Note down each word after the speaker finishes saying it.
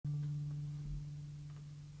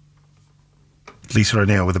Lisa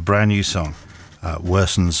O'Neill with a brand new song,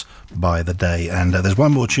 Worsens by the Day. And there's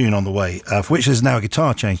one more tune on the way, for which there's now a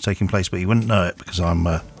guitar change taking place, but you wouldn't know it because I'm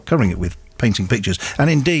covering it with painting pictures. And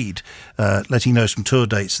indeed, letting you know some tour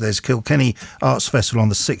dates. There's Kilkenny Arts Festival on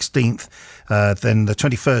the 16th, then the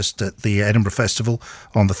 21st at the Edinburgh Festival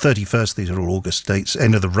on the 31st. These are all August dates.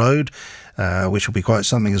 End of the Road, which will be quite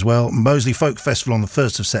something as well. Moseley Folk Festival on the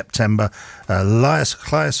 1st of September. Lias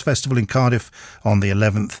Festival in Cardiff on the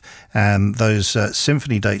 11th. And those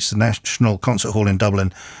symphony dates, the National Concert Hall in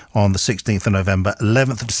Dublin on the 16th of November,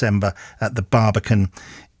 11th of December at the Barbican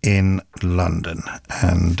in London.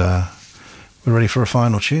 And we're ready for a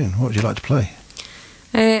final tune. What would you like to play?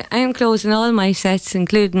 I am closing all my sets,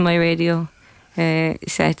 including my radio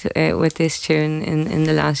set, with this tune in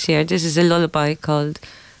the last year. This is a lullaby called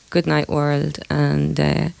Goodnight World, and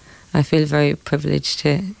I feel very privileged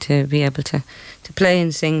to be able to play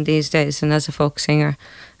and sing these days. And as a folk singer,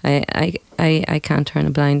 I can't turn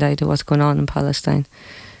a blind eye to what's going on in Palestine.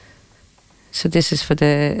 So this is for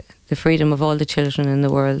the freedom of all the children in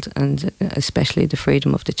the world, and especially the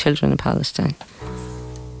freedom of the children in Palestine.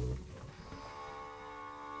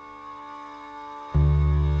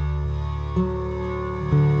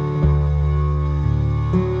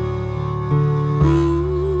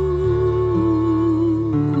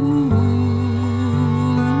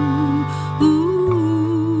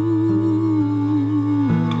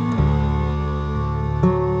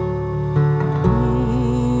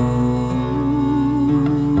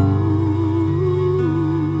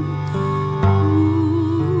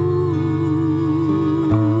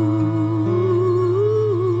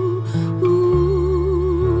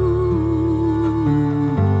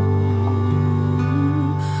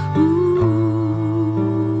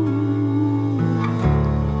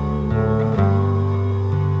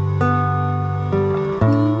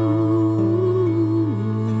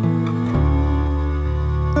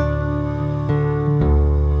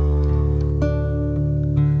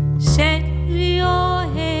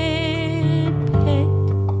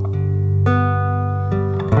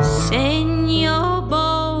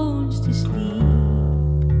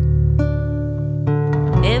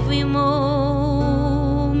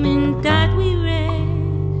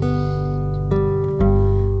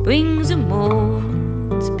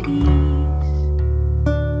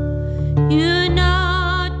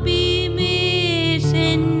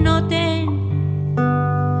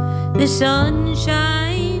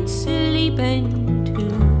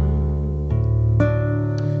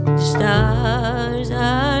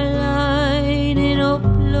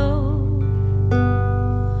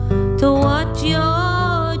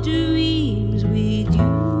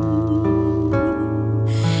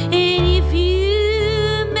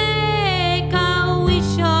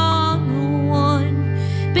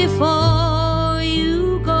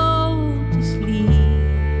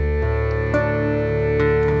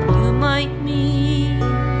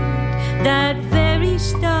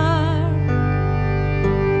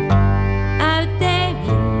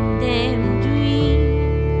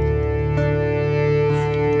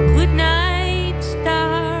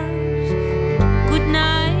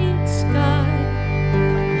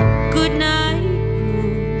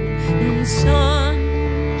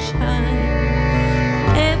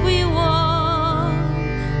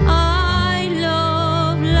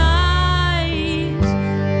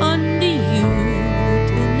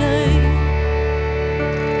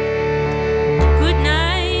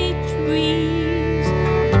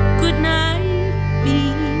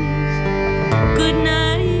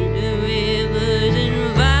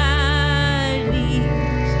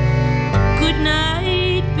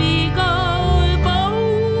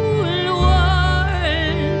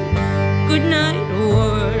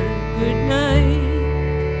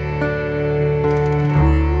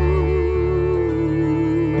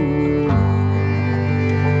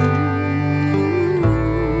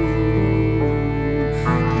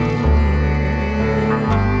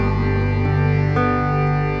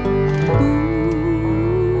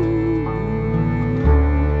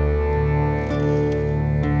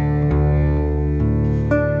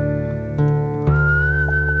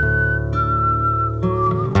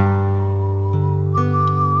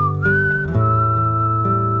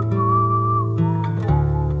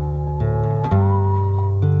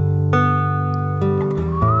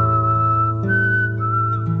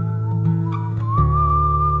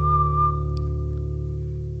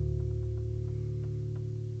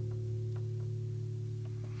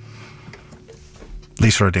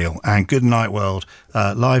 Lisa O'Neill and Goodnight World,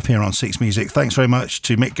 live here on Six Music. Thanks very much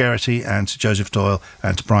to Mick Geraghty and to Joseph Doyle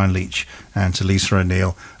and to Brian Leach and to Lisa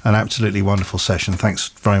O'Neill. An absolutely wonderful session. Thanks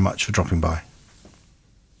very much for dropping by.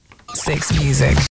 6 Music.